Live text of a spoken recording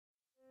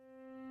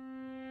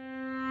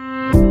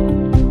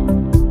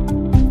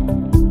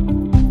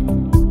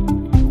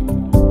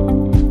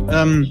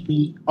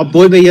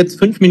obwohl wir jetzt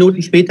 5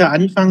 Minuten später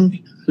anfangen,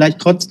 vielleicht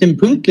trotzdem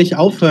pünktlich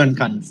aufhören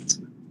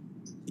kannst.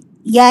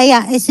 Ja,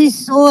 ja, es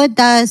ist so,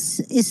 dass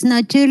es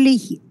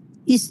natürlich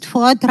ist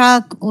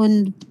Vortrag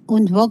und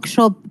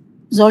Workshop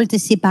sollte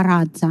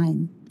separat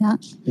sein. Ja.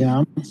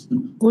 Ja.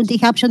 Und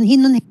ich habe schon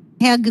hin und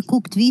her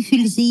geguckt, wie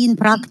viel Sie in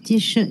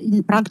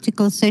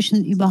Practical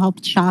Session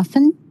überhaupt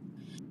schaffen.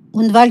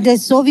 Und weil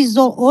das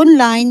sowieso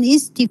online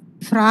ist, die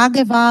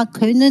Frage war,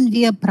 können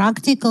wir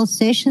Practical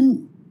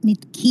Session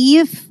mit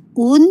Kyiv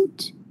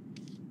und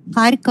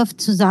Kharkiv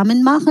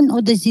zusammen machen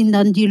oder sind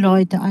dann die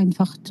Leute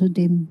einfach zu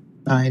dem?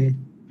 Nein.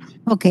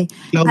 Okay,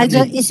 also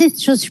es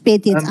ist schon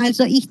spät jetzt.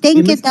 Also ich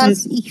denke,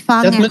 dass ich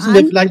fange an. Das müssen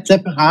wir vielleicht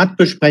separat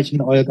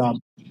besprechen, Olga.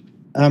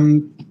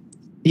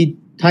 Die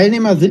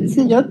Teilnehmer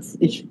sitzen jetzt.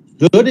 Ich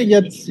würde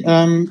jetzt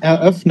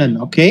eröffnen,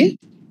 okay?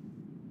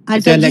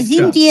 Also die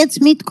sind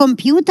jetzt mit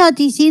Computer,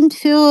 die sind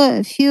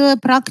für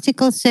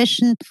Practical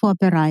Session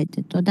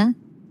vorbereitet, oder?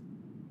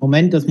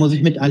 Moment, das muss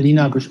ich mit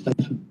Alina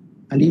besprechen.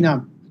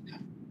 Alina,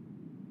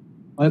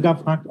 Olga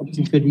fragt, ob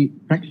Sie für die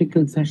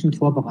Practical Session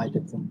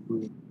vorbereitet sind.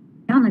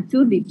 Ja,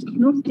 natürlich. Ich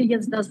möchte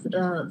jetzt das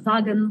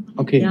sagen.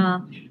 Okay.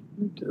 Ja,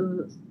 und,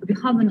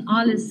 wir haben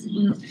alles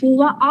in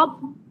Vorab,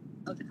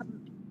 wir haben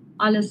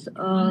alles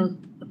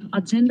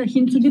Agenda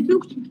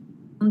hinzugefügt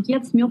und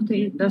jetzt möchte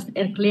ich das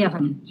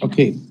erklären.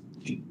 Okay.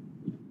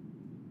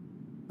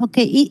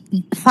 Okay,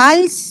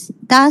 falls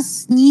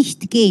das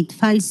nicht geht,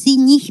 falls Sie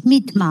nicht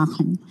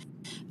mitmachen,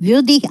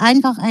 würde ich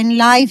einfach ein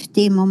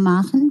Live-Demo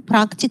machen,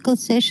 Practical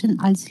Session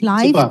als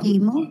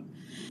Live-Demo,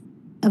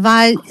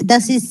 weil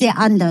das ist sehr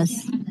anders.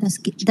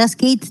 Das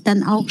geht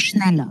dann auch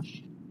schneller.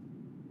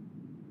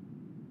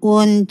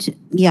 Und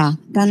ja,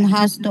 dann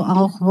hast du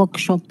auch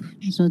Workshop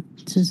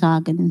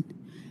sozusagen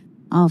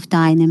auf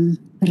deinem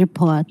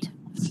Report.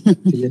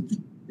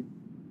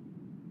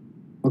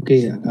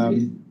 Okay,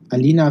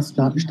 Alina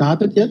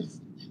startet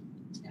jetzt.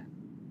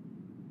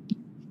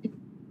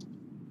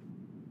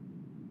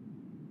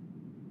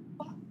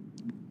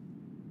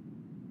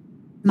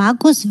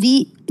 Markus,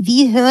 wie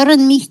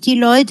hören mich die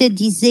Leute?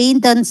 Die sehen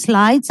dann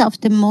Slides auf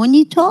dem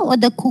Monitor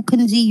oder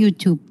gucken sie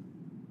YouTube?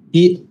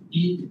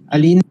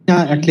 Alina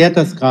erklärt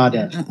das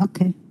gerade.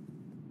 Okay.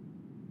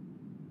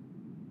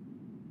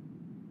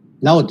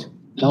 Laut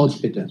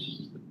bitte.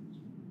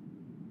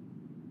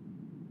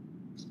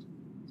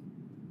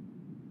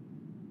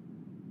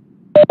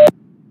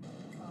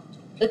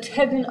 It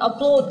has been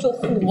uploaded to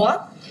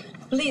Huwa.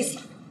 Please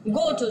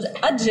go to the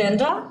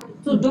agenda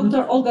to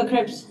Dr. Olga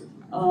Krebs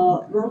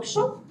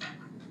workshop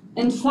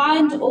and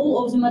find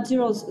all of the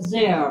materials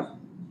there.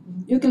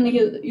 You can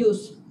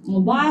use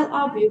mobile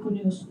app, you can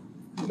use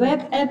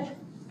web app,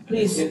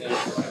 please.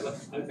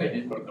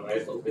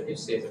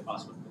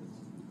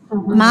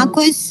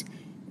 Markus,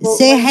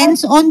 the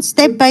hands-on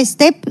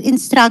step-by-step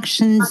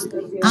instructions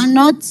are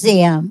not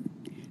there.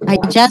 I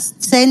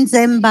just send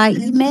them by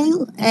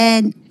email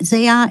and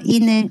they are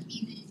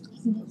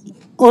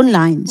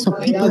online. So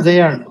people are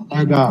there,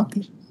 Olga.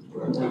 Okay.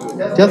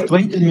 Just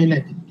wait a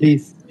minute,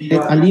 please.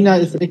 Alina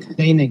is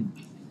explaining.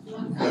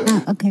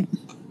 Okay.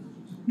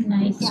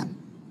 Nice.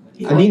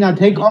 Alina,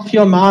 take off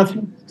your mask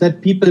so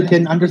that people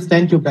can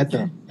understand you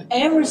better.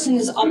 Everything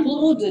is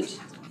uploaded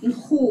in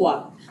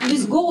Huwa.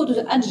 Please go to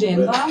the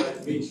agenda.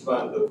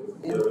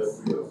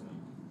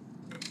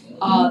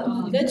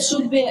 That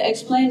should be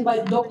explained by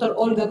Dr.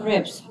 Olga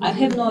Krebs. I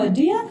have no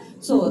idea.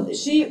 So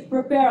she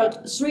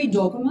prepared 3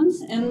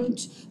 documents and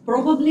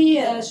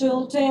probably she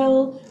will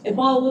tell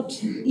about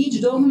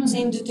each document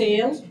in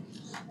detail.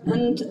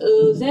 And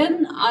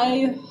then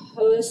I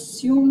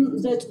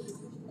assume that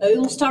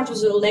you'll start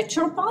with the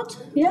lecture part,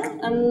 yeah,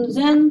 and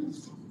then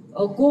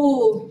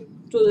go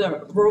to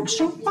the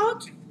workshop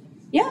part.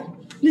 Yeah,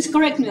 please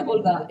correct me,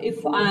 Olga,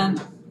 if I'm...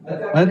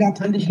 Olga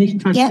kann dich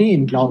nicht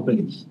verstehen, glaube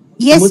ich.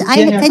 Yes,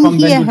 I can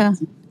hear her.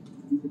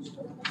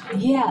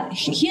 Yeah,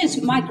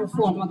 here's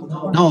microphone.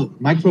 No,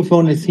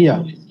 microphone is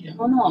here.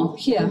 Oh no,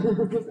 here.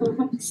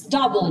 It's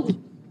doubled.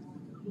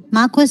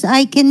 Markus,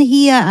 I can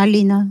hear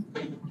Alina.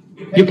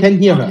 You can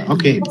hear her,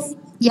 okay.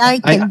 Yeah, I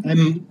can.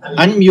 I'm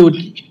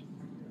unmute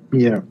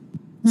here.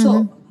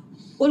 So,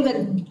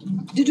 Olga,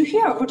 did you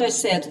hear what I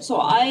said? So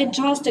I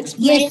just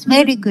explained. Yes,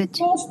 very good.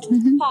 The first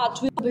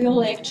part will be your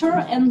lecture,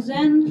 and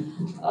then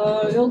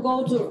you'll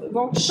go to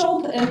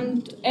workshop,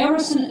 and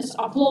everything is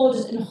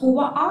uploaded in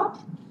Huwa app.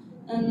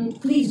 And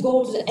please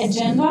go to the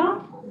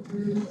agenda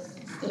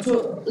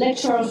to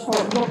lectures for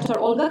Dr.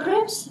 Olga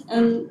Krebs,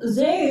 and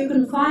there you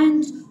can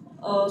find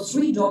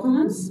 3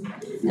 documents.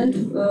 And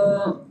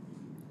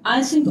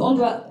I think,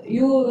 Olga,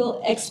 you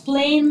will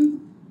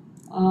explain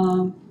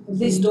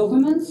these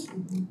documents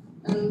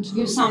and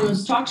give some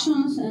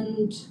instructions,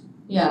 and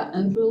yeah,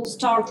 and we'll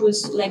start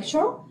with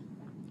lecture.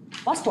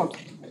 Passport,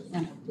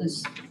 yeah,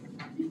 please.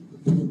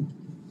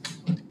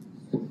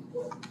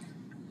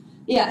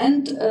 Yeah,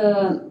 and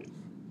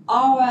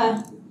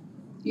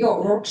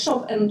your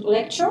workshop and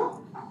lecture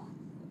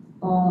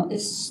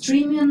is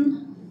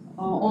streaming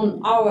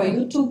on our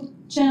YouTube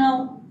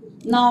channel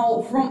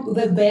now from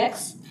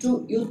WebEx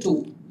to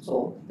YouTube.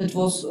 So that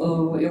was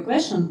your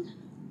question.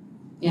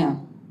 Yeah.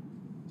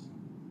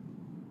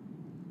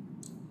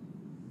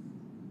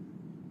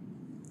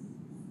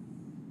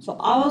 So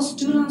our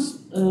students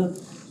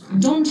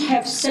don't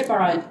have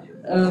separate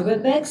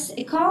WebEx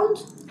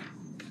account.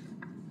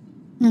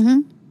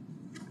 Mm-hmm.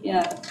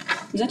 Yeah,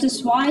 that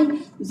is why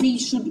they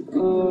should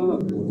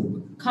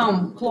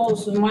come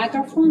close to the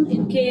microphone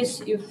in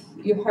case if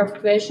you have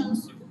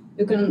questions,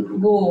 you can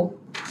go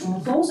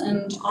close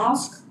and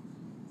ask.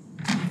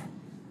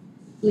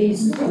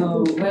 Please,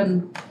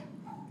 when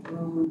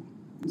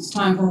it's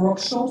time for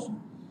workshops.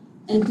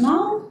 And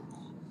now,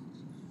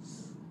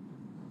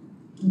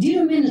 did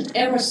you manage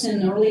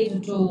everything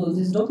related to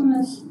these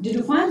documents? Did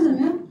you find them?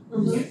 Yeah.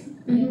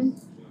 Mm-hmm.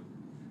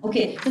 Mm-hmm.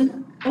 Okay,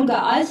 then Olga,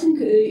 I think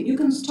you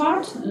can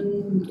start,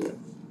 and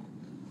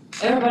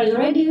everybody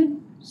ready?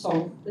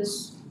 So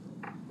this,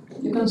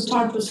 you can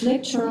start this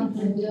lecture.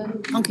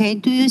 And Okay,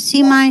 do you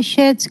see my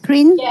shared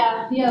screen?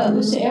 yeah,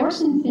 we see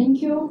everything.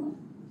 Thank you.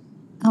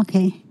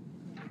 Okay.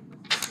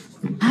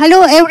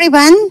 Hello,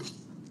 everyone.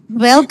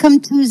 Welcome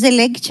to the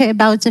lecture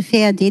about the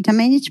fair data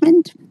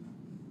management.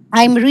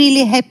 I'm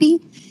really happy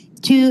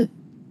to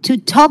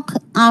talk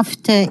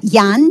after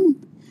Jan,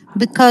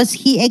 because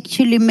he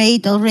actually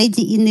made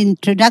already an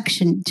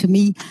introduction to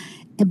me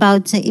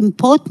about the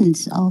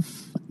importance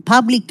of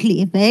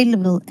publicly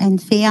available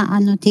and fair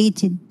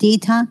annotated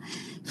data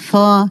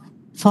for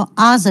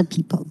other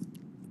people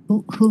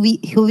who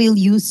will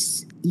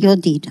use your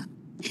data.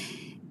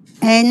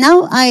 And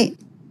now I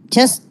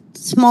just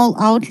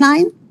small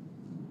outline.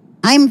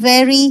 I'm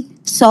very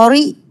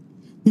sorry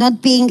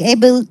not being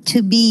able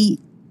to be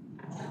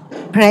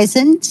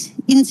present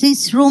in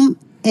this room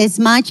as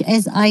much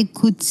as I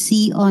could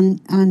see on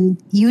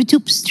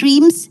YouTube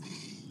streams.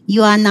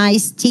 You are a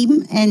nice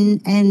team,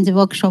 and the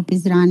workshop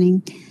is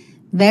running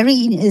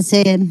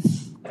the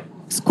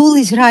school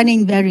is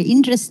running very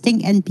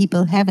interesting, and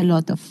people have a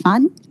lot of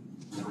fun.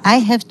 I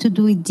have to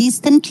do it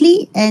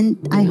distantly, and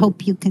I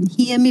hope you can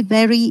hear me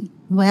very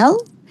well.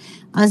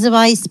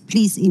 Otherwise,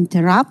 please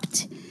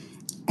interrupt.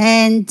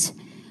 And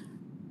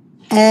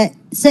there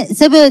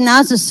will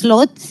another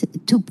slot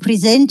to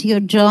present your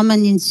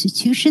German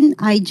institution.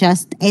 I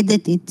just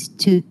added it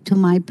to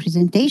my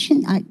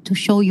presentation to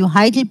show you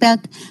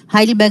Heidelberg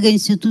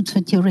Institute for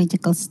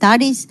Theoretical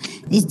Studies,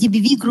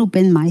 SDBV group,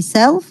 and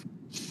myself.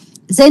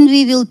 Then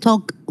we will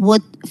talk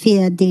what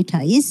fair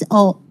data is,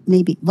 or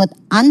maybe what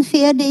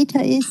unfair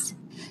data is.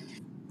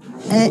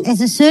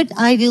 As a third,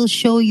 I will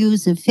show you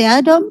the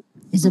Fairdom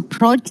as a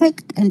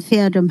project and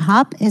Fairdom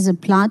Hub as a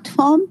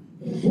platform,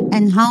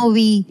 and how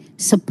we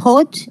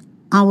support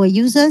our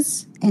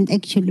users and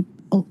actually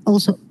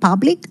also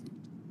public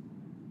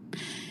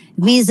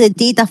with a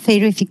data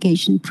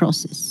verification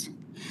process.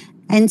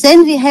 And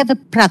then we have a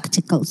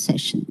practical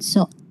session.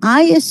 So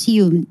I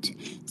assumed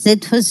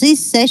that for this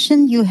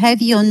session you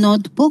have your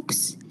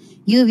notebooks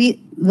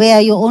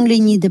where you only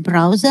need a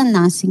browser,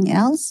 nothing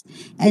else,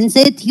 and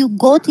that you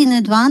got in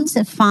advance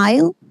a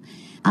file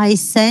I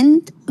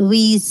sent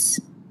with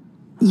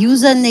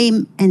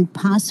username and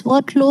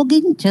password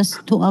login,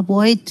 just to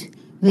avoid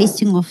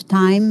wasting of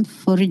time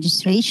for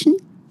registration.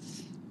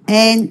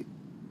 And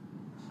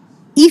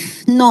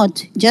if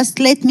not, just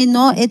let me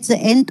know at the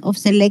end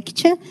of the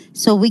lecture,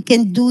 so we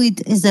can do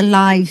it as a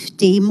live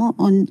demo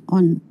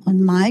on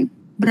my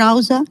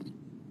browser.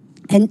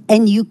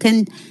 And you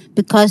can,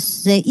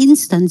 because the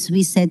instance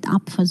we set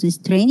up for this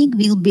training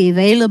will be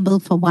available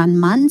for 1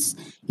 month,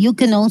 you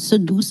can also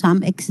do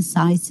some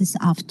exercises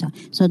after.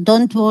 So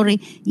don't worry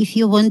if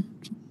you won't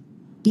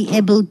be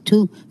able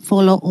to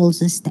follow all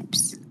the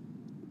steps.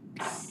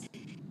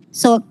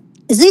 So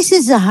this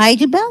is a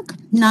Heidelberg,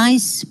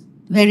 nice,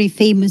 very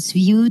famous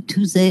view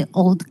to the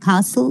old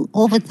castle,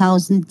 over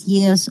 1,000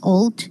 years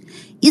old.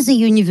 Is a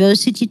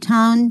university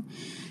town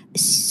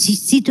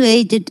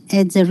situated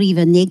at the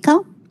river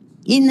Neckar,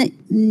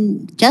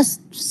 in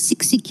just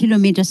 60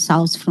 kilometers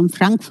south from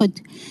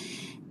Frankfurt.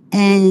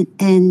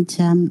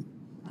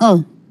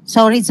 Oh,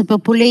 sorry, the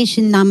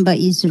population number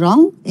is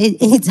wrong.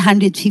 It's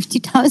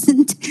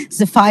 150,000.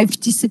 The 5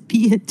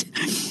 disappeared.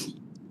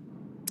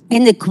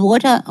 And a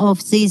quarter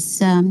of this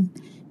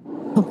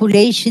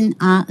population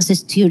are the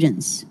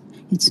students.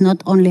 It's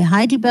not only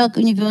Heidelberg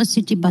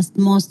University, but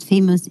most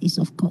famous is,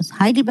 of course,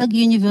 Heidelberg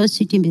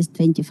University with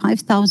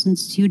 25,000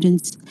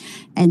 students.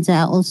 And there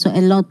are also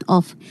a lot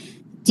of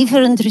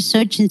different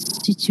research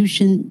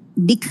institutions,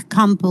 big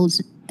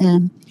campus,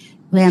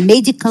 where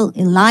medical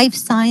and life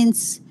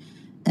science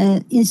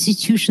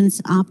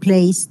institutions are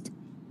placed.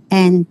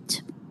 And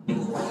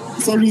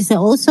there is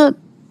also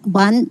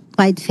one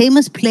quite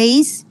famous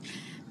place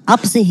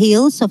up the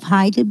hills of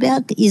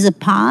Heidelberg, is a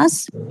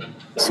path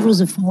through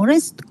the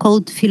forest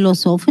called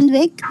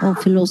Philosophenweg, or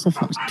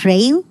Philosopher's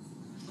Trail.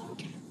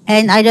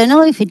 And I don't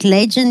know if it's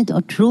legend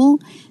or true,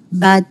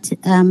 but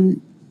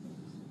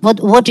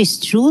what is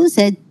true,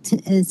 that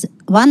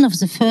one of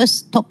the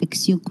first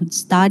topics you could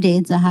study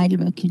at the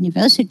Heidelberg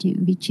University,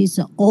 which is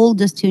the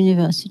oldest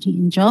university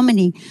in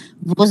Germany,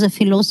 was a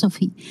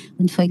philosophy.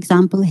 And for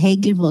example,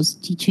 Hegel was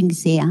teaching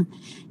there.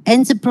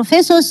 And the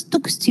professors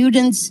took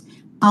students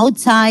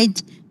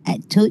outside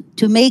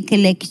to make a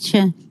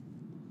lecture,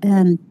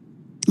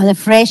 the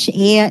fresh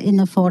air in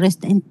the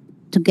forest, and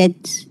to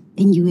get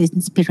new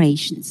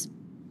inspirations.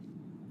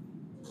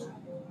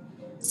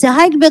 The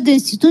Heidelberg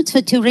Institute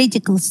for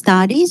Theoretical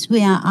Studies,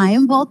 where I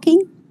am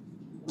working,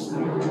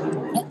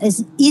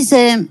 is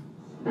a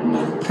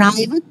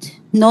private,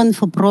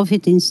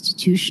 non-for-profit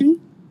institution,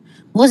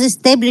 was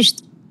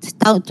established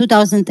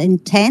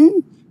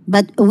 2010,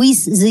 but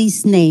with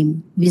this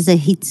name, with a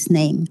HITS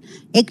name.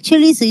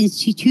 Actually, the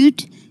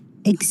institute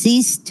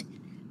exists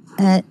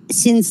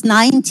since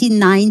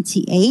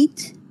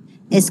 1998,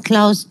 as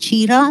Klaus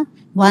Tschira,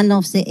 one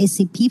of the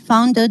SAP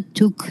founders,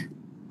 took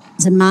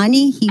the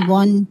money he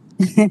won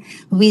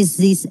with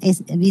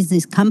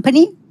this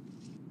company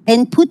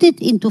and put it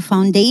into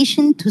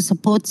foundation to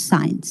support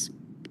science.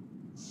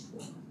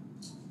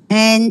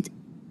 And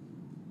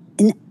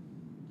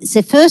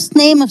the first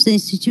name of the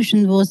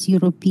institution was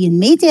European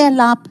Media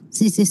Lab.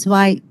 This is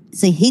why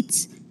the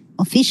HITS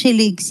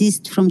officially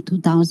exist from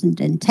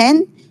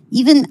 2010.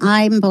 Even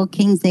I'm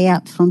working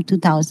there from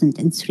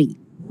 2003.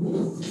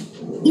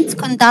 It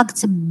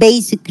conducts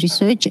basic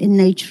research in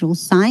natural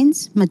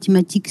science,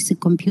 mathematics,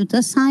 and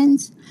computer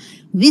science,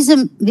 with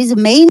a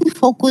main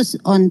focus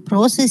on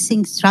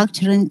processing,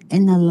 structuring,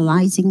 and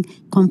analyzing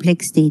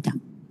complex data,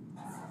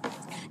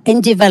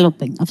 and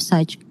developing of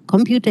such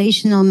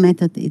computational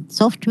method in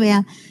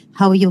software,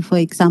 how you, for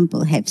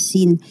example, have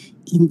seen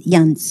in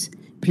Jan's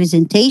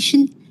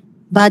presentation.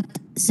 But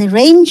the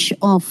range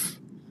of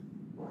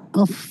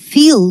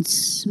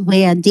fields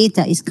where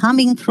data is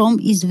coming from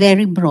is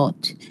very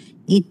broad.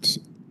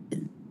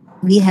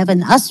 We have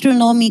an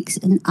astronomics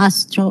and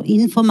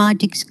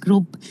astroinformatics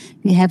group.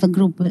 We have a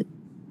group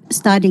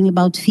studying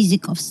about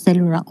physics of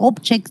cellular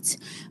objects.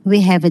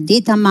 We have a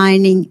data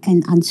mining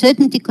and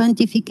uncertainty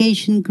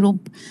quantification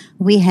group.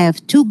 We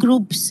have two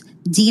groups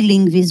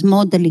dealing with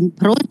modeling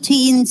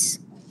proteins,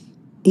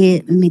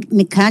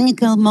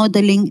 mechanical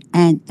modeling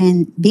and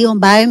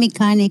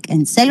biomechanic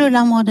and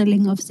cellular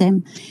modeling of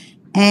them.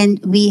 And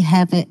we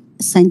have a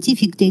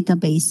scientific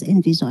database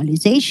and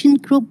visualization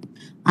group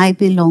I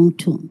belong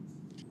to.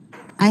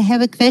 I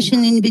have a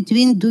question in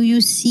between. Do you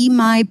see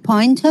my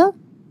pointer?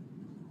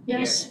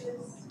 Yes.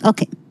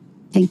 Okay,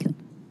 thank you.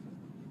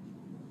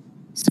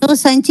 So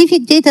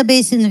scientific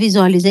database and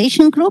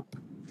visualization group.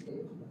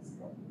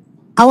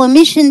 Our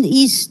mission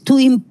is to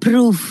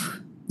improve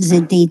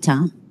the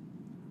data.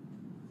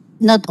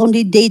 Not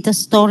only data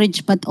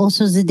storage, but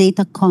also the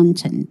data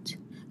content.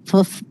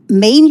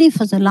 Mainly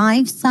for the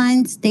life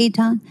science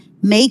data,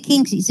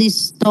 making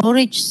this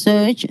storage,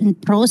 search,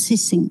 and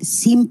processing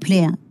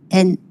simpler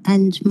and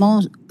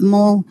more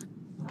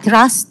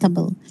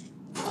trustable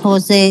for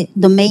the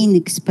domain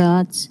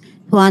experts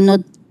who are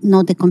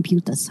not a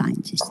computer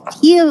scientist.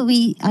 Here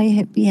we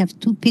have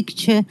two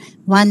pictures,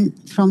 one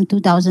from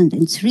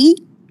 2003,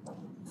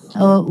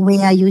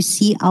 where you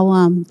see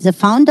the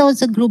founder of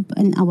the group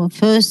and our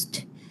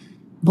first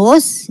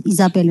boss,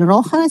 Isabel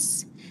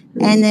Rojas,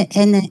 and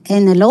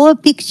a lower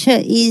picture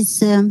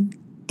is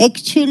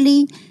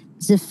actually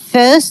the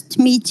first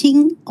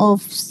meeting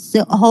of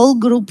the whole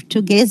group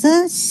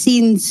together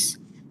since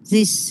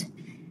this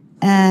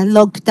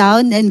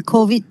lockdown and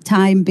COVID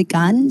time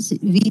began.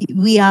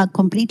 We are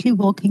completely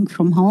working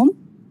from home,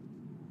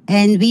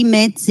 and we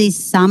met this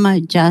summer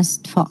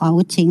just for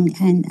outing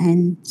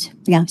and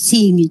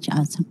seeing each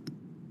other.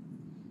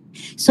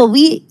 So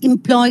we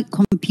employ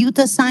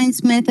computer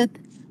science method,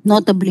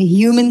 notably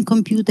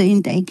human-computer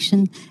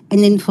interaction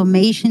and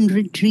information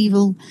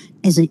retrieval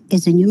as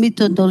a new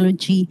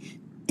methodology,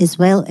 as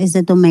well as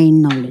a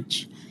domain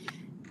knowledge.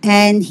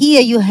 And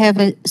here you have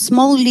a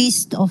small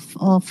list of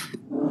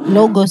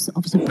logos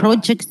of the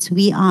projects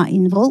we are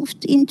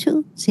involved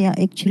into. There are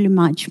actually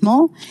much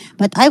more,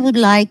 but I would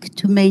like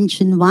to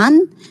mention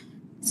one.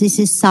 This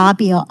is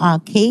SABI or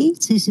RK.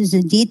 This is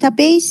a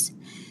database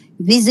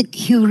with a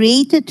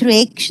curated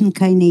reaction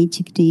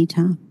kinetic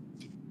data.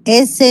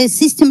 As the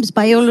systems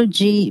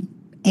biology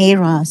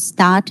era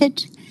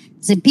started,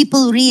 the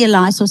people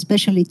realized,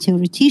 especially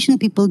theoretician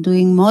people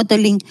doing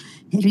modeling,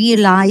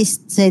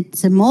 realized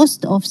that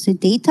most of the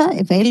data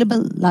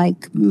available,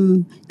 like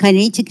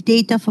kinetic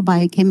data for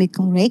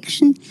biochemical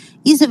reaction,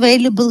 is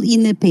available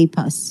in the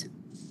papers.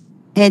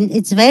 And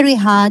it's very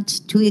hard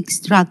to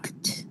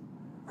extract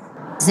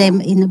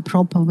them in a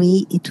proper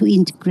way to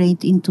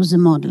integrate into the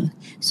model.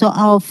 So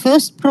our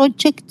first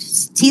project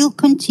still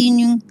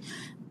continuing,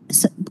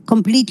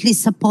 completely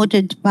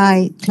supported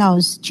by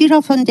Klaus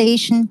Tschira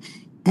Foundation,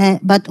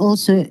 but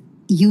also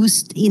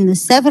used in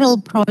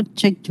several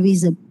projects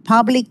with the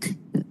public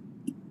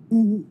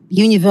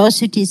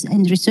universities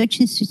and research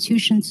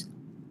institutions.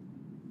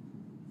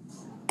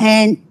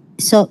 And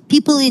So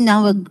people in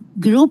our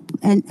group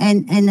and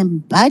a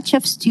batch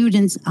of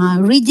students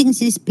are reading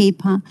this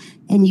paper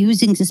and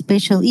using the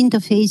special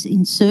interface,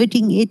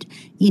 inserting it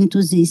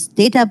into this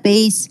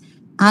database,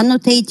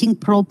 annotating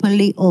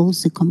properly all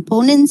the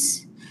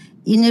components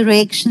in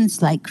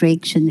reactions, like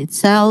reaction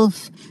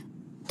itself,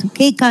 to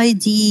cake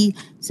ID,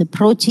 the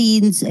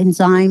proteins,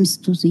 enzymes,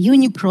 to the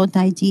UniProt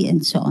ID,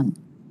 and so on.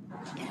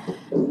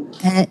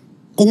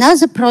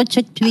 Another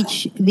project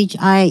which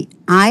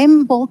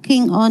I'm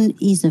working on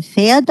is a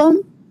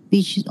FAIRDOM,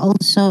 which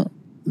also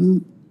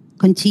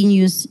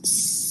continues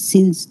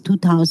since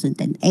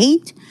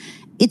 2008.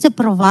 It's a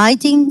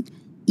providing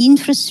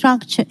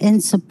infrastructure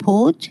and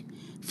support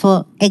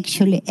for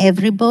actually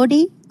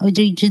everybody.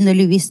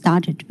 Originally, we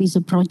started with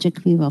a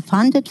project we were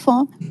funded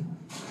for.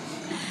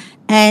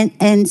 And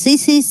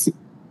this is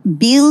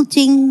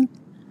building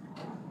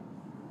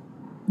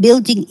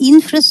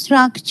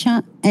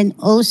infrastructure and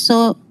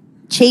also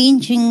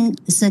changing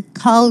the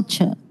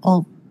culture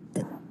of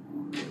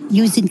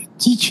using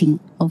teaching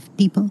of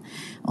people,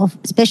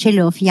 especially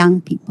of young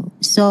people.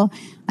 So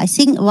I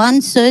think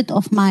 1/3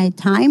 of my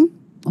time,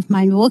 of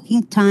my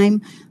working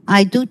time,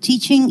 I do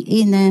teaching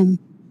in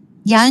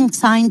young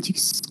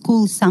scientist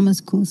schools, summer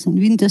schools and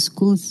winter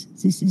schools.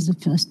 This is the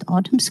first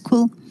autumn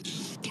school.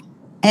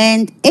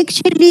 And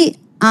actually,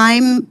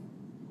 I'm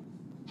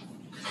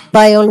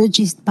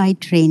biologist by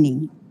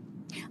training.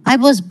 I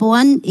was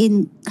born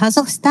in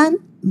Kazakhstan,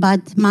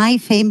 but my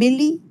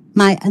family,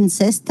 my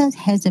ancestors,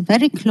 has a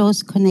very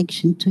close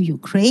connection to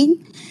Ukraine.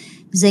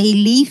 They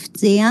lived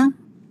there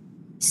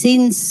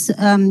since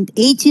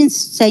 18th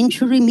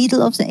century,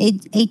 middle of the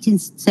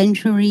 18th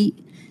century,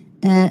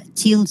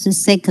 till the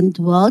Second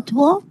World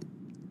War.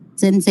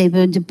 Then they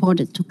were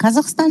deported to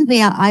Kazakhstan,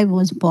 where I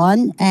was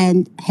born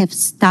and have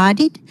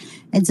studied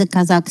at the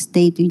Kazakh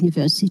State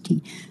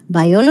University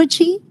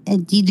biology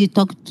and did a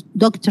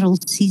doctoral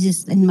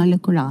thesis in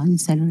molecular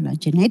and cellular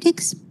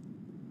genetics.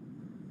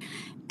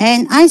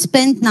 And I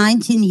spent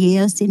 19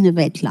 years in a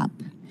wet lab.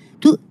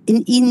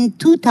 In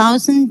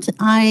 2000,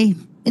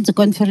 at the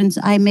conference,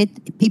 I met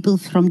people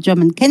from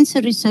German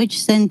Cancer Research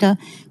Center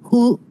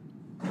who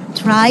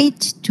tried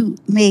to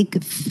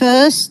make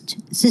first,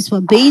 this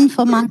were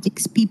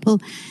bioinformatics people,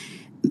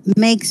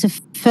 make the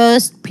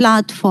first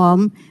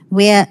platform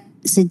where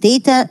the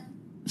data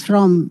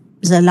from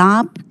the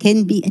lab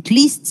can be at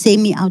least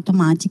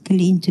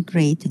semi-automatically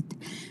integrated.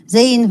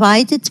 They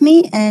invited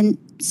me, and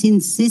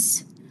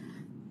since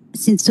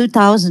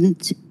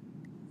 2000,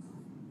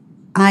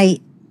 I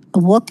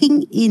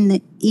working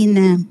in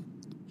a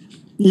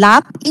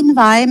lab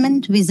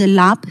environment with the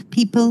lab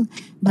people,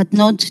 but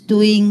not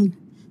doing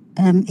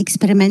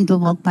experimental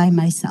work by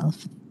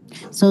myself.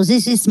 So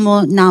this is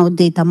more now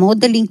data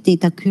modeling,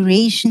 data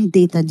curation,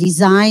 data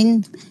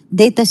design,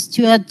 data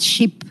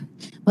stewardship,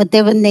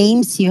 whatever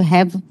names you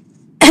have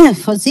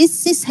for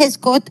this. This has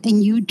got a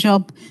new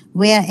job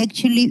where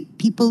actually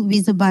people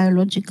with a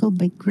biological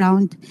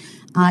background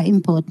are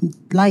important.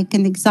 Like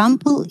an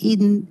example,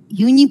 in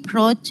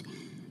UniProt,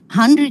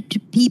 100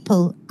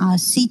 people are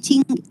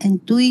sitting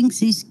and doing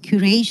this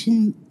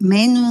curation,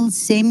 manual,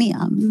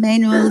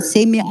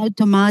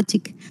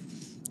 semi-automatic,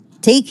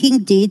 taking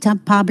data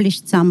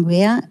published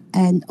somewhere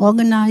and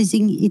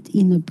organizing it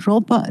in a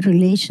proper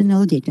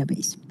relational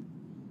database.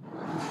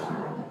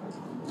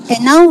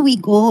 And now we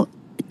go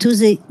to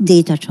the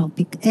data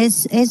topic.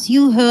 As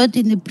you heard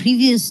in the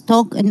previous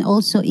talk and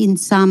also in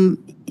some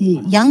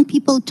young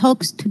people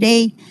talks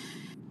today,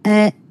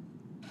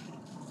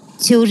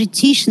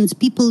 theoreticians,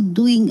 people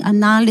doing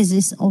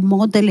analysis or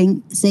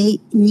modeling, they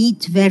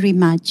need very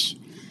much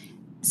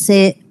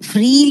the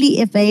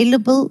freely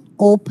available,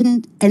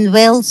 open, and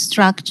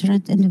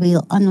well-structured and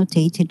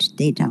well-annotated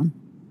data,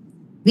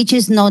 which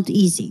is not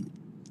easy,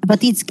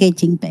 but it's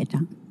getting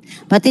better.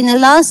 But in the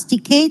last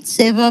decades,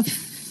 there were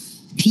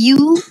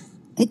few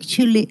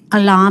actually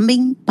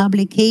alarming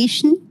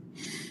publications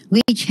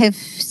which have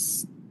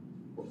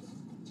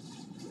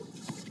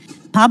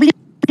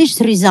published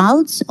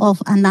results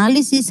of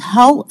analysis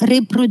how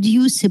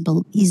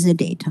reproducible is the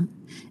data.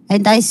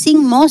 And I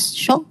think most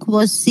shock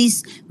was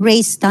this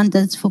raised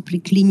standards for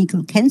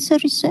preclinical cancer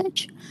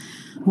research,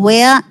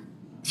 where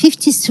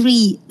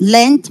 53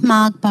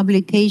 landmark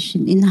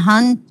publications in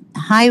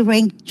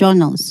high-ranked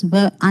journals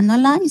were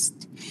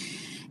analyzed,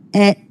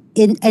 and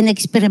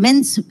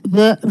experiments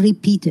were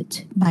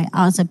repeated by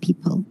other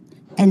people,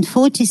 and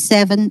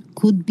 47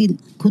 could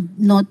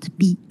not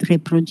be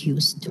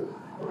reproduced.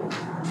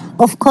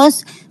 Of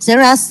course,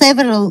 there are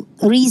several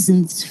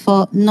reasons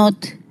for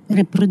not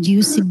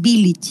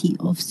reproducibility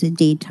of the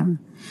data.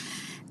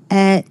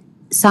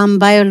 Some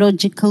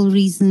biological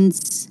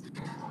reasons,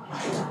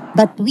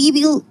 but we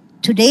will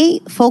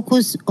today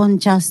focus on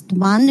just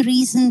one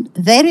reason.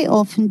 Very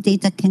often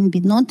data can be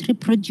not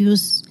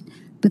reproduced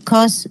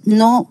because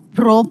no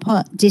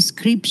proper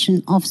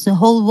description of the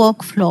whole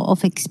workflow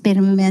of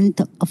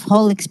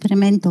whole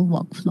experimental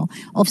workflow,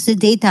 of the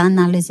data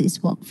analysis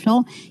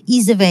workflow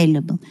is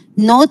available.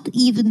 Not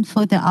even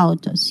for the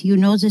authors. You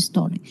know the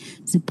story.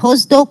 The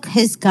postdoc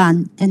has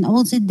gone and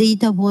all the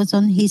data was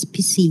on his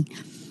PC.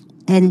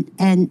 And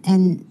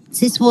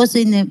this was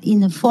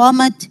in a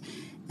format,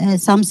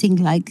 something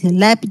like a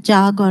lab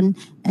jargon,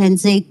 and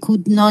they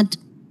could not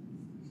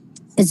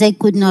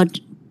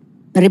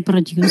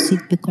reproduce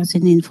it because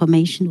an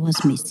information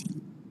was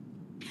missing.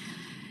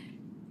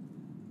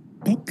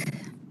 Back.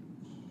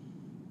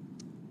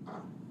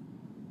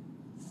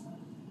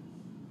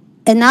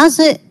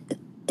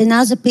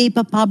 Another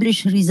paper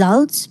published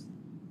results,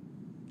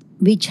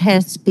 which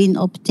has been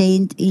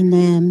obtained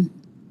in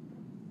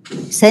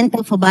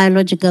Center for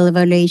Biological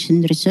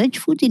Evaluation Research,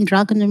 Food and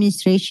Drug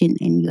Administration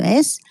in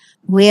US,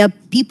 where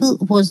people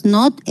was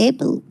not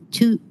able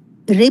to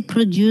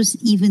reproduce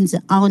even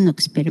their own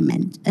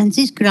experiment. And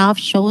this graph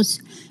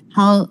shows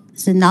how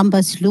the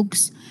numbers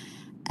looks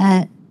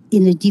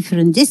in the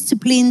different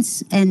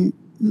disciplines, and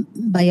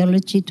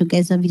biology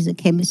together with the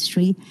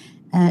chemistry.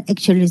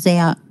 Actually, they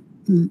are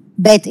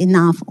bad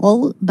enough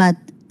all, but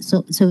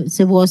so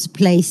there was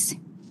place.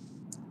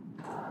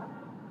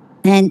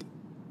 And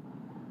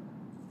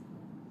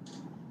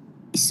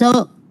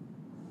so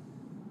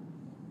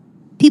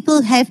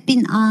people have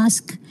been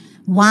asked,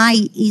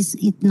 why is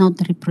it not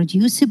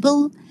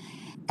reproducible?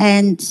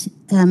 And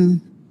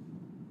the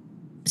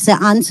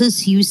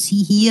answers you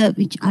see here,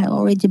 which I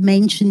already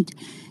mentioned,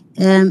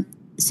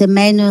 the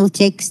manual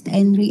text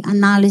entry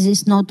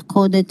analysis not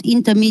coded,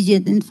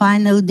 intermediate and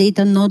final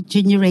data not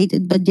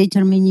generated by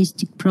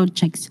deterministic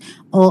projects,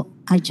 or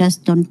I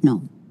just don't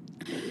know.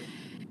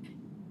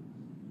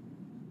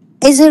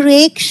 As a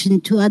reaction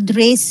to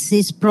address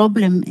this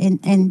problem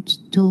and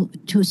to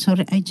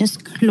sorry, I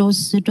just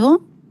closed the door.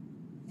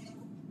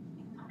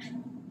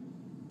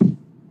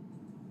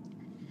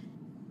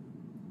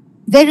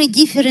 Very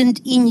different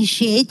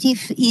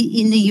initiative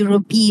in the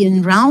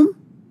European realm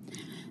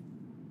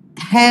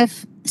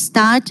have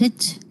started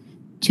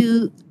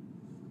to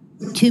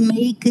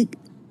make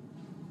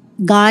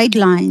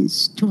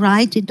guidelines, to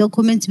write the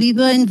documents. We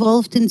were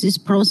involved in this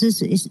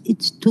process.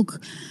 It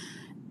took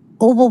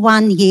over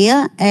 1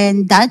 year,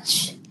 and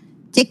Dutch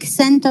Tech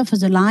Center for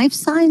the Life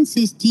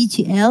Sciences,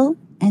 DTL,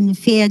 and the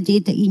Fair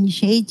Data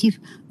Initiative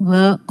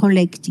were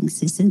collecting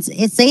this. And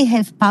as they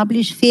have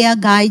published fair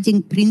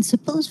guiding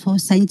principles for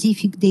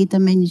scientific data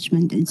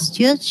management and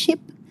stewardship.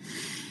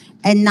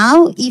 And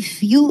now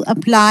if you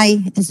apply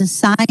as a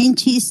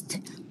scientist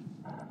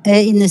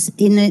in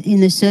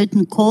a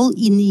certain call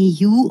in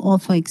EU, or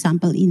for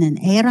example in an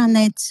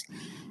ERANET,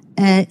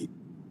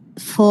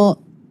 for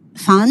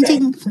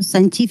funding for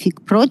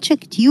scientific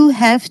project, you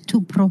have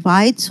to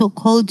provide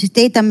so-called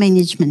data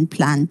management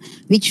plan,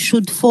 which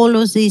should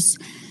follow these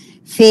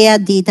fair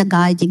data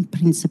guiding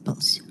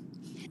principles.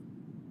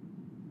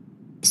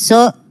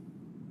 So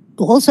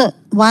also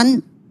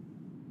one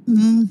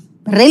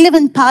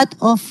relevant part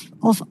of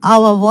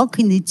our work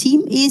in the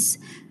team is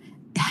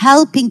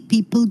helping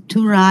people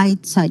to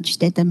write such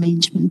data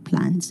management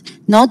plans,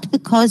 not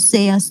because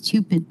they are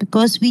stupid,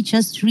 because we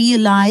just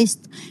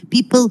realized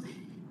people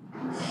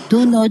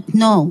do not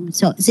know.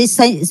 So this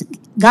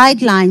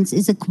guidelines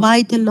is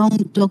quite a long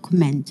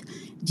document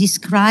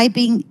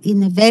describing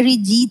in a very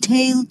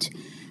detailed,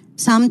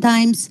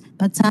 sometimes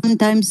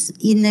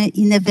in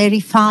a very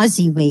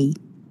fuzzy way,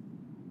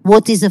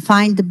 what is a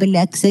findable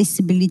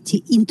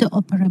accessibility,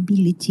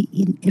 interoperability,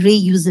 and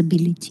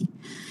reusability.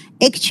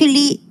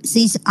 Actually,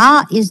 this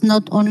R is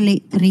not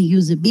only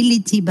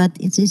reusability, but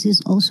this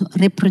is also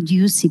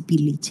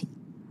reproducibility.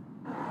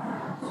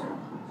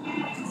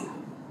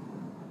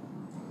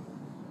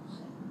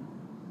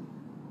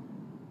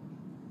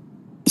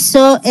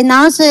 So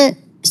another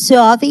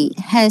survey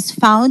has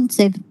found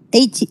that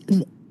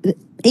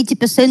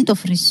 80%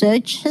 of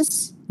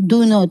researchers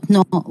do not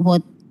know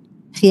what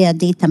fair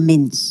data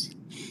means.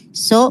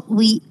 So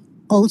we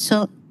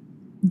also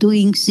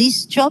doing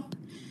this job,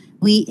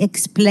 we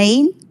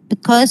explain,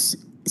 because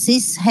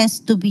this has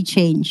to be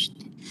changed.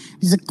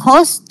 The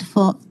cost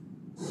for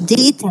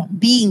data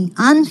being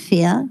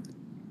unfair,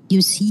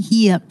 you see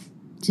here,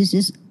 this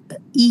is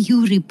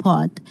EU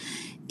report.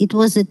 It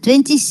was a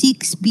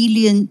 26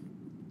 billion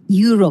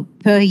euro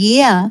per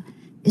year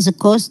is a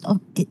cost of,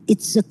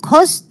 it's the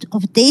cost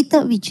of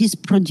data which is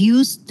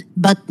produced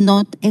but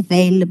not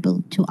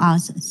available to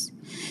others.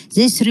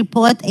 This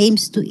report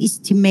aims to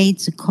estimate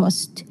the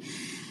cost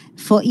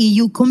for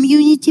EU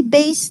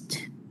community-based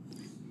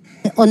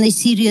on a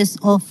series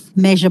of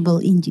measurable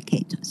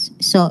indicators.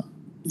 So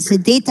the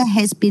data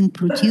has been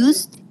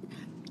produced.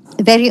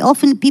 Very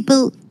often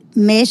people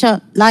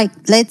measure, like,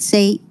 let's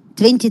say,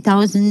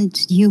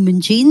 20,000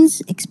 human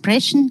genes,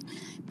 expression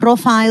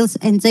profiles,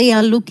 and they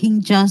are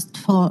looking just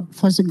for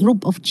the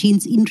group of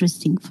genes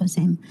interesting for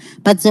them.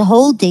 But the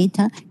whole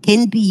data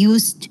can be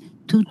used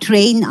to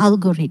train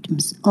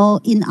algorithms or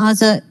in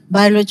other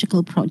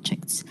biological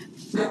projects.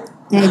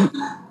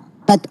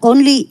 But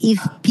only if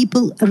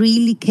people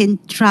really can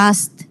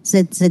trust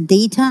that the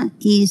data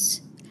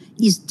is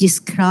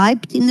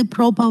described in a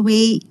proper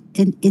way,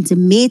 and in the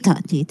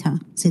metadata,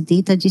 the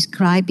data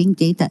describing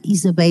data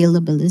is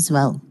available as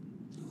well.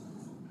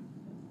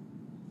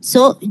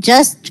 So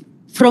just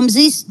from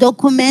this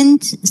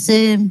document,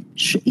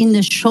 in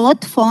the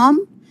short form,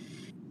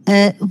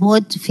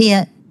 what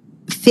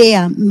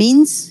fair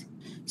means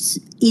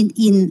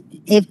in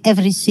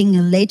every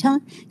single letter.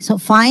 So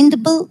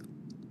findable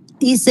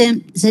is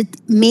that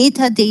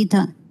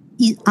metadata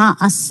are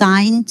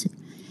assigned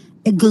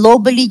a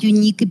globally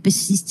unique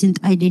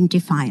persistent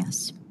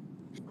identifiers.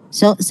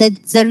 So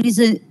that there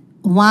is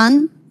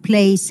one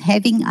place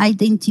having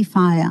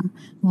identifier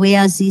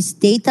where this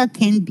data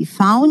can be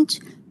found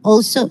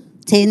also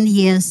 10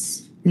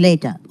 years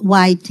later.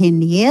 Why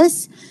 10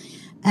 years?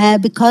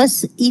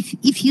 Because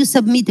if you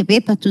submit a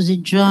paper to the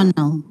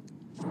journal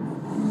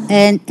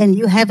and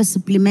you have a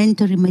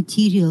supplementary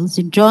material,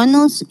 the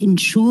journals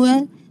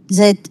ensure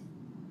that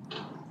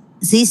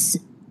this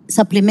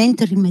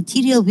supplementary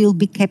material will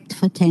be kept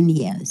for 10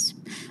 years.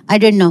 I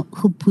don't know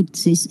who put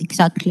this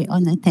exactly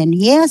on 10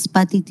 years,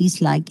 but it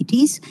is like it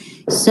is.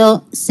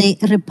 So say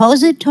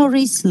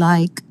repositories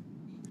like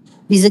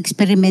with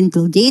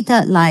experimental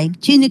data like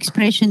Gene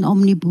Expression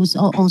Omnibus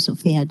or also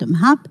Freedom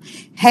Hub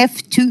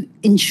have to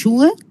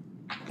ensure,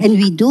 and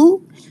we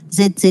do,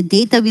 that the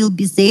data will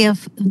be there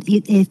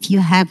if you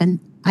have an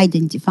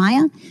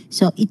identifier.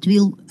 So it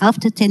will,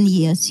 after 10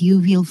 years, you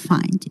will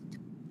find it.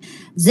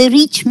 The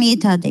rich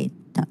metadata,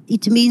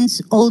 it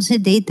means all the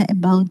data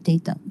about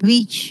data,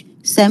 which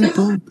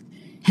sample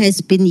has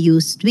been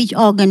used, which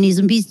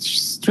organism, which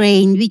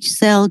strain, which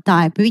cell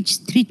type,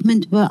 which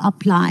treatment were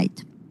applied.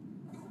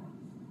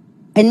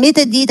 And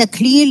metadata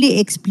clearly,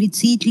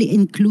 explicitly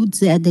includes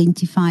the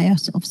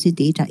identifiers of the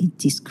data it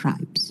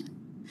describes.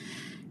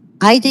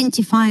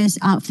 Identifiers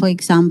are, for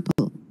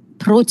example,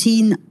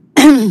 protein,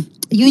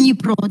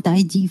 UniProt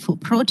ID for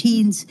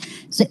proteins.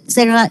 So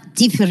there are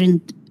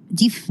different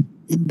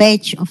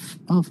batch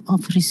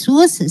of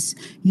resources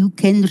you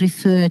can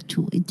refer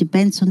to. It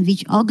depends on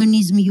which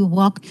organism you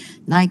work.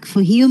 Like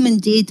for human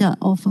data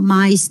or for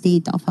mice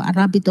data or for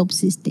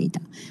Arabidopsis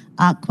data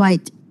are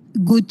quite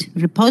good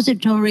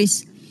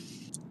repositories,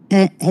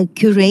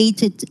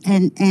 curated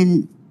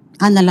and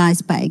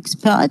analyzed by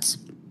experts.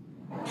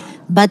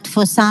 But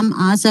for some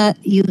other,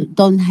 you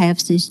don't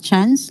have this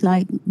chance,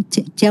 like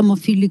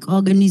thermophilic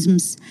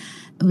organisms,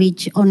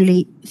 which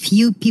only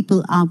few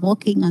people are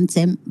working on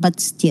them, but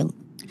still.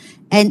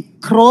 And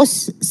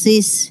cross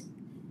these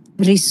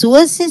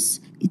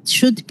resources, it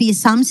should be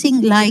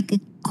something like a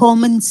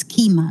common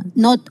schema,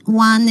 not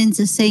one and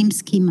the same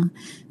schema.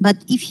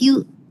 But if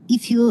you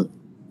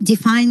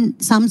define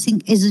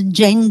something as a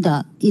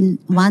gender in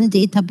one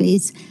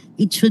database,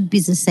 it should be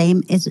the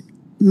same as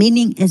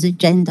meaning as a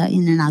gender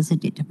in another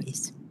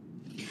database.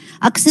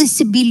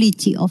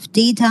 Accessibility of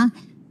data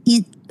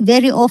is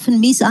very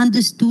often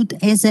misunderstood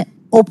as an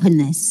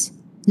openness.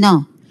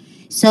 No.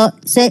 So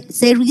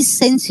there is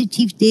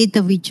sensitive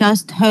data we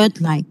just heard,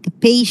 like a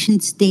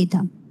patient's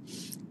data.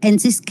 And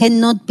this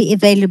cannot be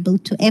available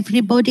to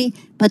everybody,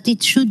 but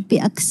it should be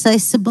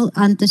accessible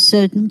under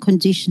certain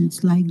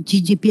conditions, like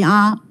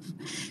GDPR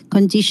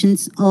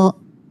conditions or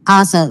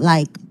other,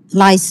 like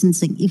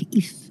licensing.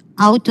 If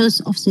authors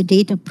of the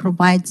data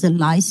provide the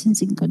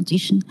licensing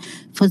condition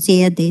for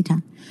their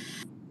data.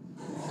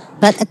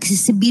 But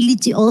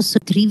accessibility also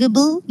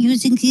retrievable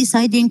using these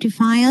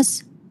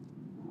identifiers,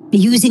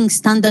 using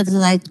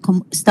standardized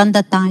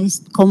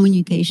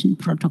communication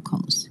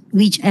protocols,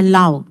 which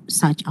allow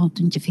such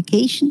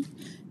authentication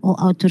or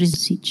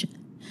authorization.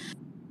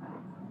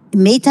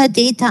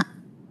 Metadata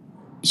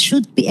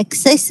should be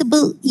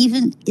accessible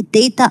even if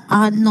data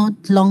are not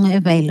long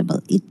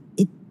available. It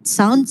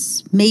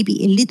sounds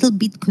maybe a little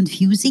bit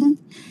confusing,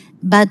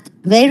 but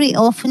very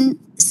often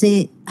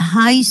the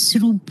high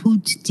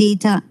throughput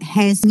data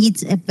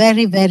needs a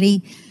very,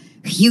 very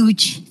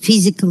huge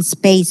physical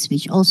space,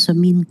 which also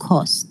means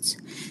costs.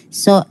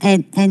 So,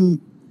 and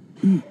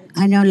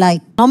I know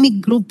like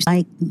atomic groups,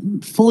 like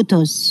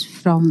photos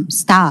from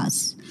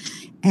stars,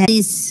 and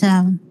this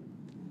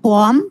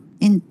form,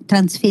 in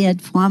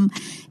transferred form,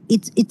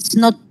 it's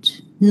not,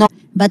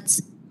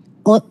 but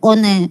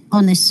on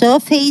a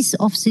surface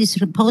of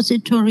this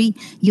repository,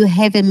 you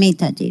have a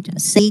metadata.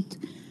 Say,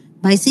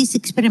 by these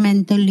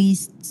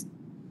experimentalists,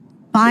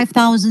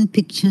 5,000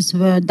 pictures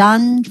were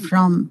done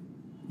from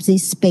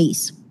this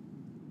space.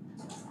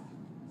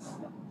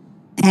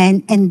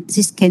 And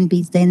this can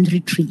be then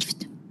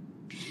retrieved.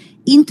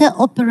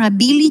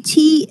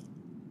 Interoperability,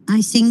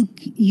 I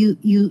think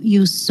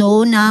you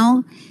saw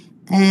now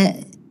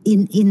that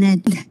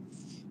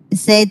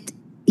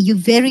you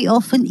very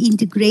often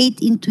integrate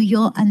into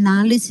your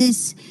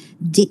analysis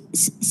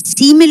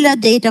similar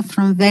data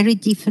from very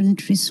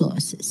different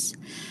resources.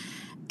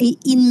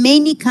 In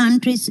many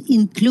countries,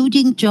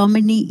 including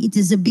Germany, it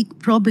is a big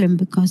problem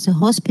because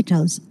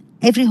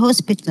every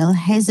hospital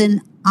has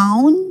an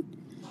own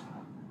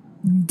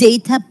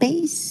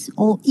database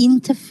or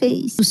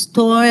interface to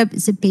store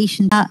the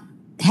patient.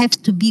 Have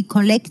to be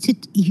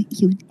collected.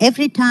 You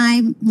every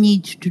time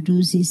need to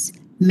do this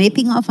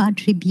mapping of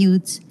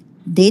attributes,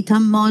 data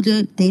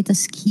model, data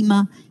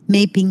schema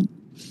mapping.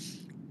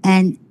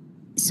 And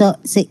so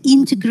the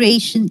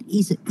integration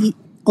is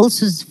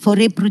also for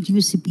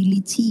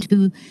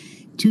reproducibility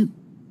to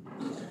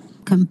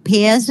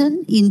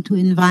comparison into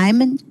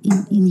environment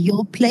in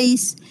your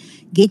place,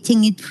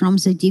 getting it from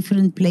the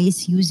different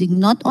place, using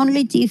not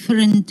only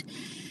different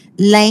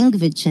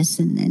languages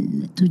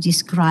and to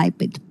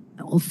describe it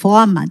or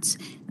formats,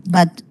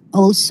 but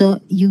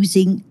also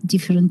using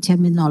different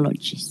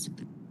terminologies.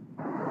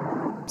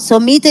 So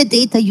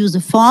metadata use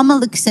a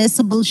formal,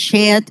 accessible,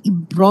 shared,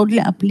 broadly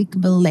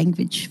applicable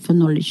language for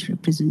knowledge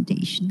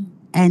representation.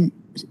 And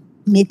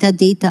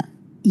metadata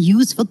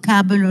use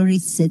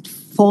vocabularies that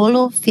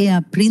follow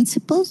FAIR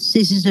principles.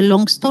 This is a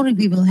long story.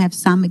 We will have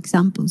some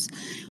examples.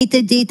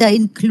 Metadata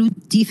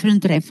include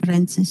different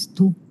references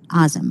to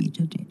other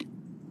metadata.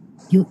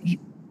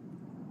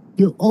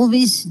 You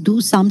always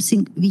do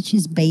something which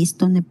is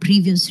based on a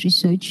previous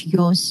research,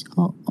 yours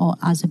or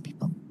other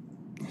people.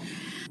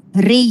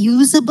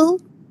 Reusable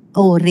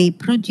or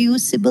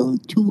reproducible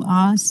to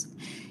us,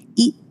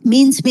 it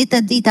means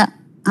metadata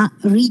are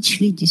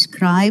richly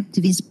described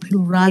with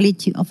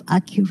plurality of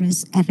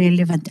accurate and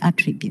relevant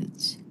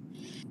attributes.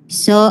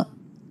 So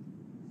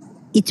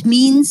it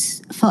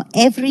means for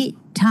every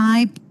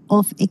type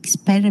of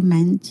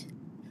experiment,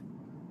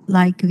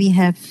 like we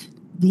have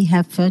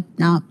heard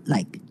now,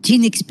 like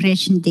gene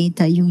expression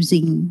data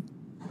using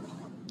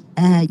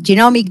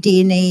genomic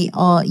DNA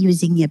or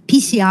using a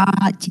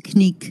PCR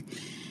technique.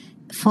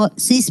 For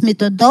these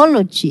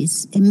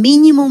methodologies, a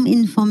minimum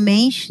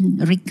information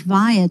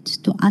required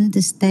to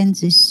understand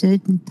this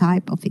certain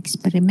type of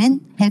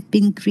experiment have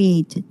been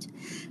created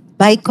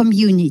by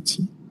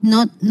community,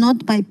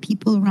 not by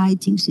people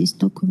writing this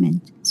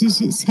document.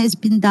 This has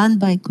been done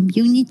by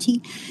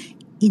community.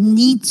 It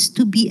needs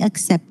to be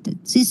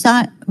accepted. These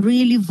are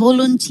really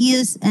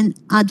volunteers and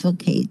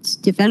advocates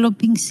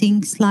developing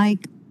things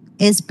like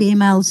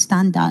SBML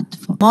standard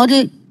for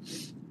model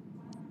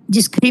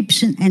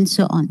description and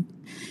so on.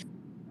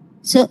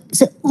 So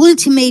the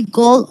ultimate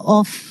goal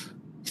of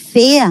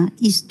FAIR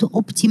is to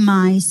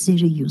optimize the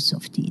reuse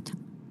of data.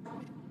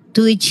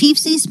 To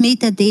achieve this,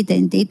 metadata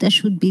and data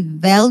should be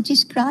well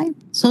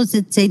described so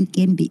that they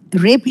can be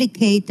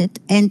replicated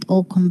and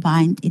or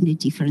combined in the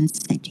different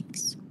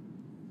settings.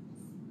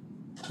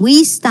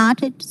 We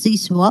started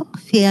this work,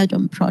 FAIR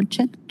Autumn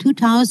project,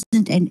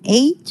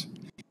 2008,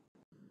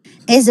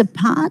 as a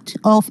part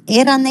of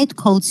ERANET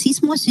called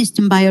SISMO,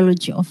 System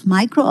Biology of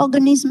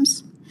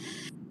Microorganisms.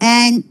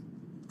 And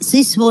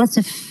this was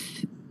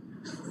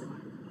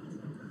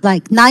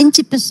like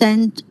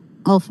 90%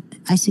 of,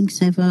 I think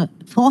there were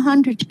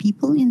 400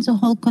 people in the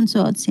whole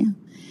consortium,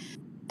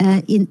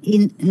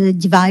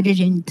 divided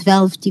in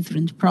 12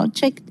 different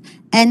projects,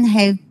 and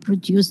have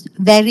produced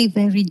very,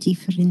 very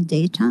different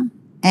data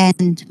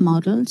and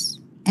models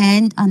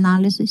and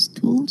analysis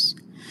tools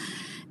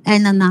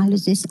and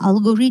analysis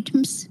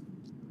algorithms.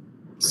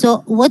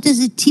 So what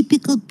is a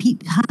typical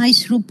high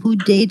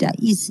throughput data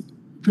is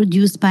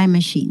produced by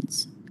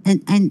machines.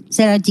 And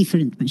there are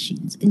different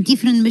machines, and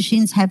different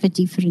machines have a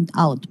different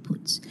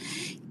outputs.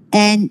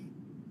 And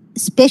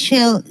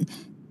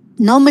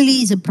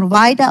normally the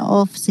provider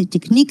of the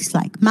techniques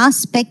like mass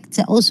spec,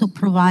 they also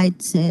provide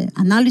the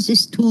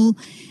analysis tool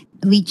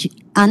which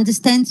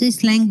understands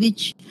this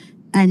language,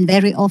 and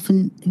very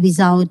often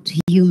without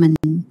human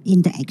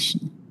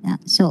interaction. Yeah.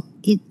 So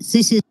this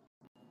is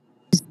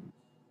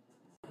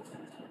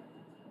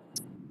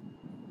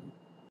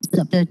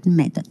a certain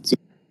method.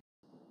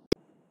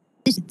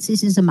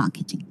 This is a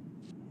marketing.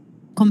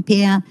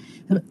 Compare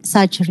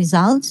such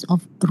results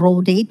of raw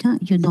data.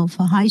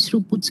 For high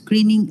throughput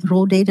screening,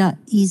 raw data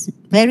is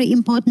very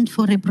important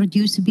for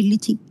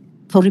reproducibility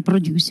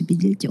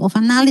of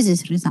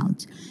analysis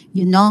results.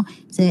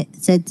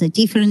 That the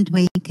different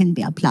way can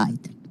be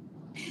applied.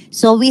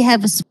 So we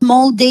have a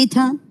small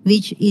data,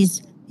 which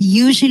is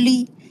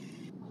usually,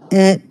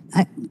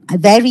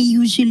 very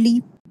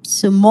usually,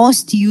 the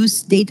most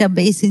used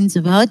database in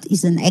the world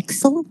is an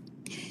Excel.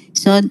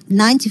 So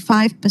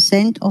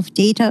 95% of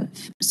data,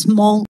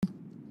 small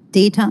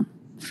data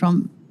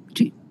from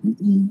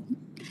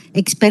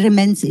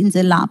experiments in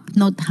the lab,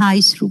 not high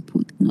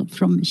throughput, not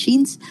from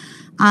machines,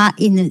 are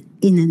in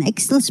an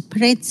Excel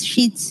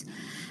spreadsheet.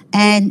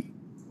 And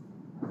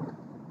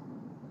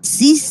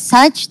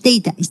such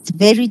data is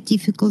very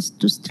difficult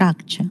to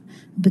structure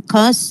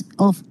because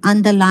of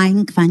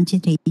underlying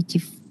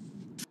quantitative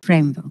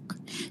framework.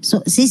 So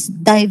this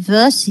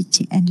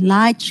diversity and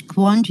large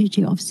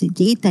quantity of the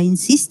data in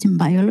system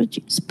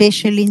biology,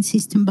 especially in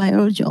system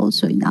biology,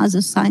 also in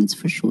other science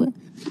for sure,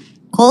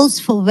 calls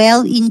for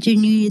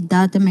well-engineered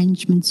data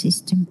management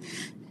system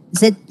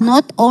that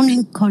not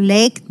only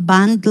collect,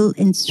 bundle,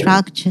 and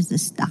structure the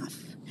stuff,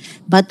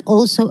 but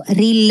also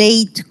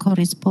relate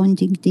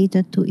corresponding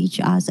data to each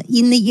other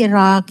in a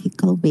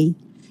hierarchical way,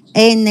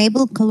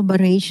 enable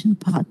collaboration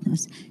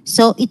partners.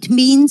 So it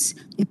means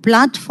a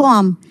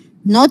platform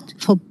not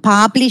for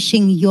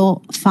publishing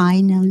your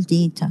final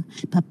data,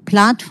 but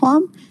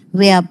platform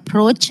where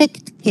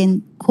project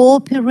can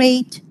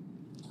cooperate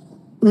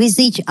with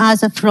each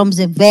other from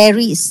the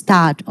very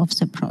start of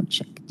the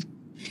project.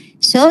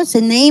 So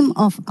the name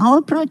of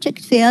our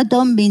project, FAIR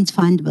Autumn, means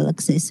findable,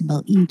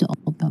 accessible,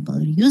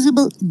 interoperable,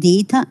 reusable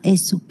data,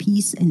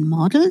 SOPs, and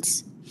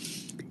models.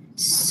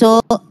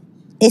 So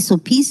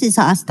SOPs, these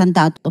are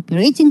standard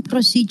operating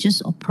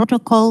procedures or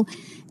protocol,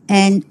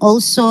 and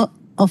also,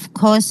 of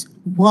course,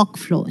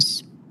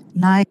 workflows,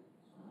 like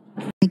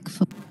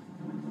for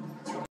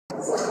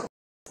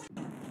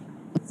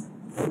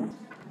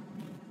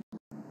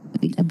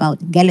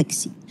about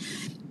Galaxy.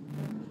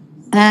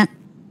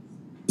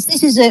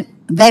 This is a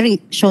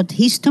very short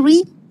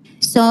history.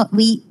 So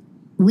we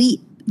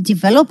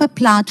develop a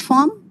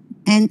platform,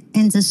 and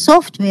the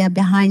software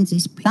behind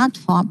this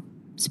platform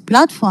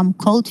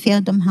called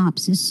Freedom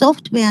Hubs. The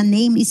software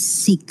name is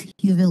SIG.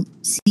 You will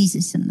see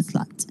this in the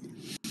slides.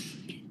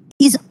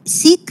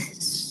 SIG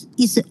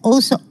is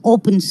also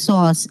open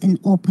source and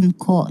open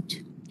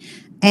code.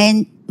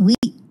 And we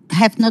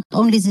have not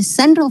only the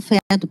central fair,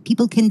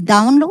 people can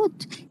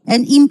download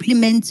and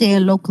implement their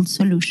local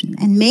solution.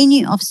 And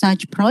many of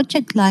such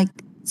projects, like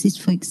this,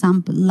 for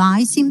example,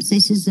 LISIM,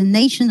 this is a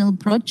national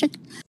project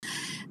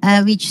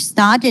which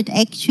started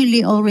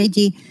actually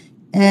already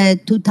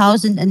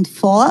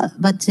 2004,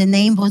 but the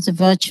name was a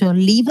virtual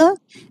liver,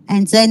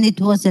 and then it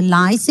was a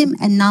LISIM,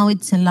 and now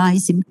it's a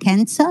LISIM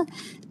cancer.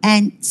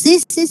 And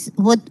this is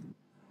what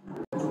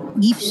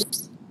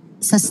gives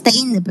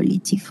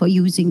sustainability for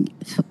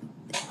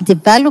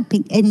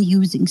developing and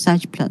using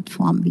such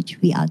platform, which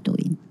we are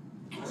doing.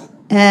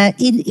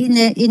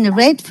 In the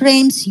red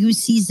frames, you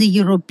see the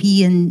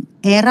European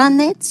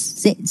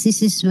ERANETs.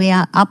 This is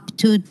where up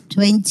to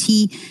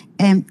 20,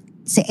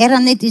 the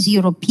ERANET is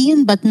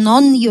European, but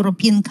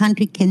non-European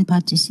country can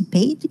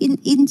participate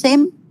in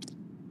them.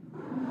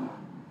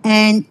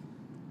 And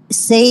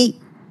they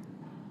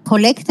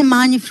collect the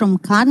money from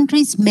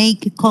countries,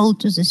 make a call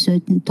to the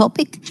certain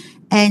topic.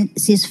 And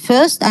this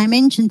first, I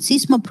mentioned,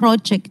 SISMO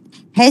project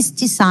has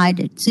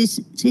decided,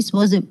 this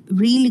was a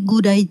really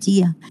good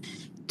idea,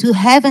 to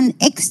have an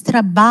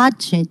extra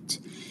budget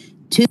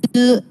to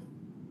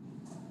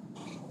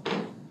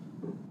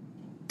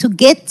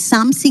get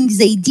something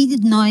they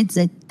didn't know at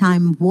that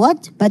time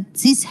what, but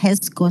this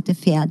has got a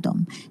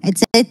FAIRDOM.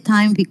 At that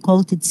time, we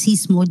called it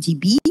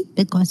SISMO-DB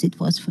because it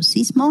was for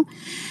SISMO.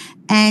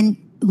 And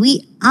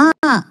we are,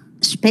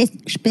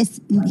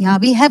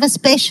 we have a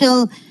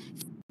special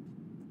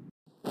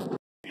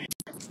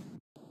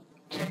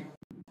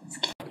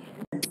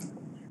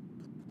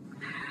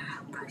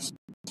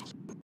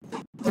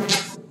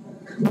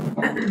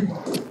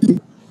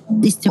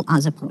this to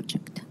other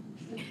project.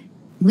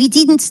 We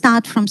didn't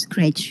start from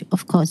scratch,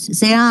 of course.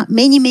 There are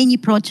many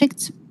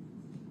projects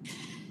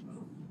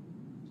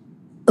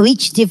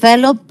which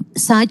develop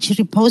such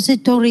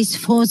repositories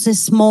for the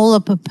smaller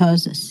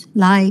purposes,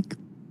 like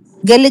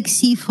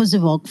Galaxy for the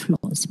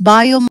workflows,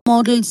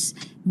 biomodels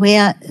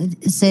where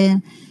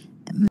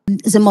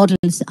the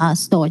models are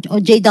stored, or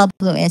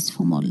JWS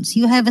for models.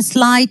 You have a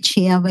slide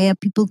share where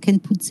people can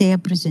put their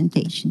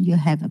presentation. You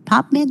have a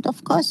PubMed,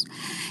 of course.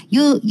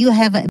 You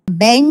have a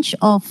bench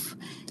of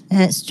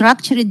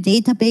structured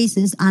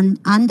databases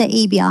under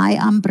ABI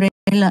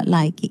umbrella,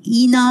 like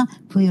ENA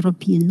for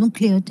European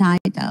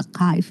Nucleotide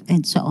Archive,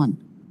 and so on.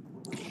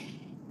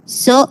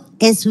 So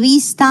as we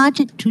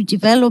started to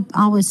develop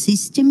our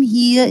system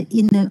here,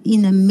 in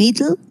the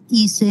middle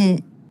is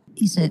a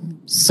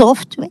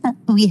software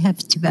we have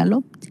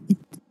developed.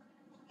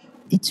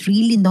 It's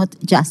really not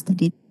just a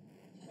database.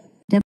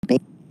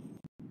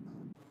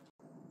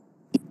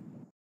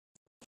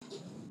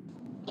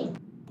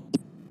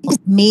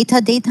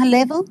 Metadata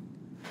level,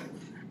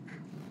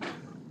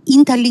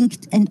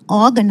 interlinked and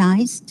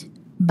organized,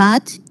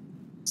 but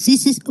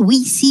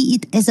we see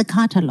it as a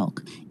catalog.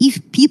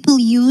 If people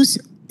use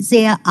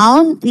their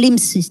own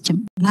LIMS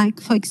system, like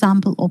for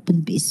example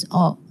OpenBIS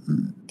or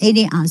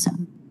any other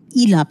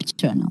eLab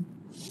journal,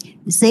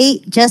 they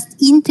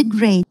just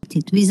integrate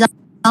it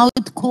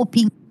without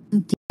copying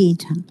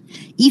data.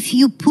 If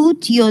you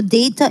put your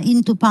data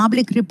into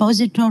public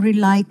repository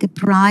like a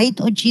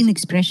PRIDE or Gene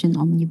Expression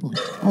Omnibus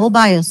or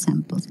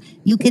biosamples,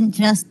 you can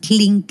just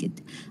link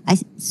it.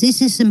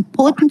 This is an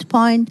important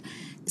point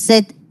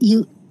that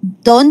you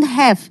don't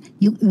have,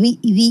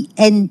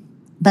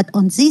 but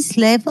on this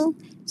level,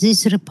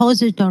 these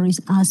repositories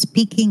are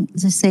speaking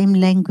the same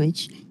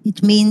language.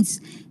 It means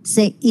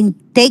the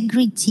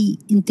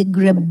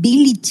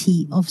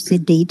integrability of the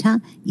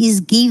data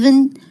is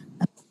given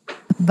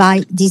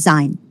by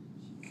design.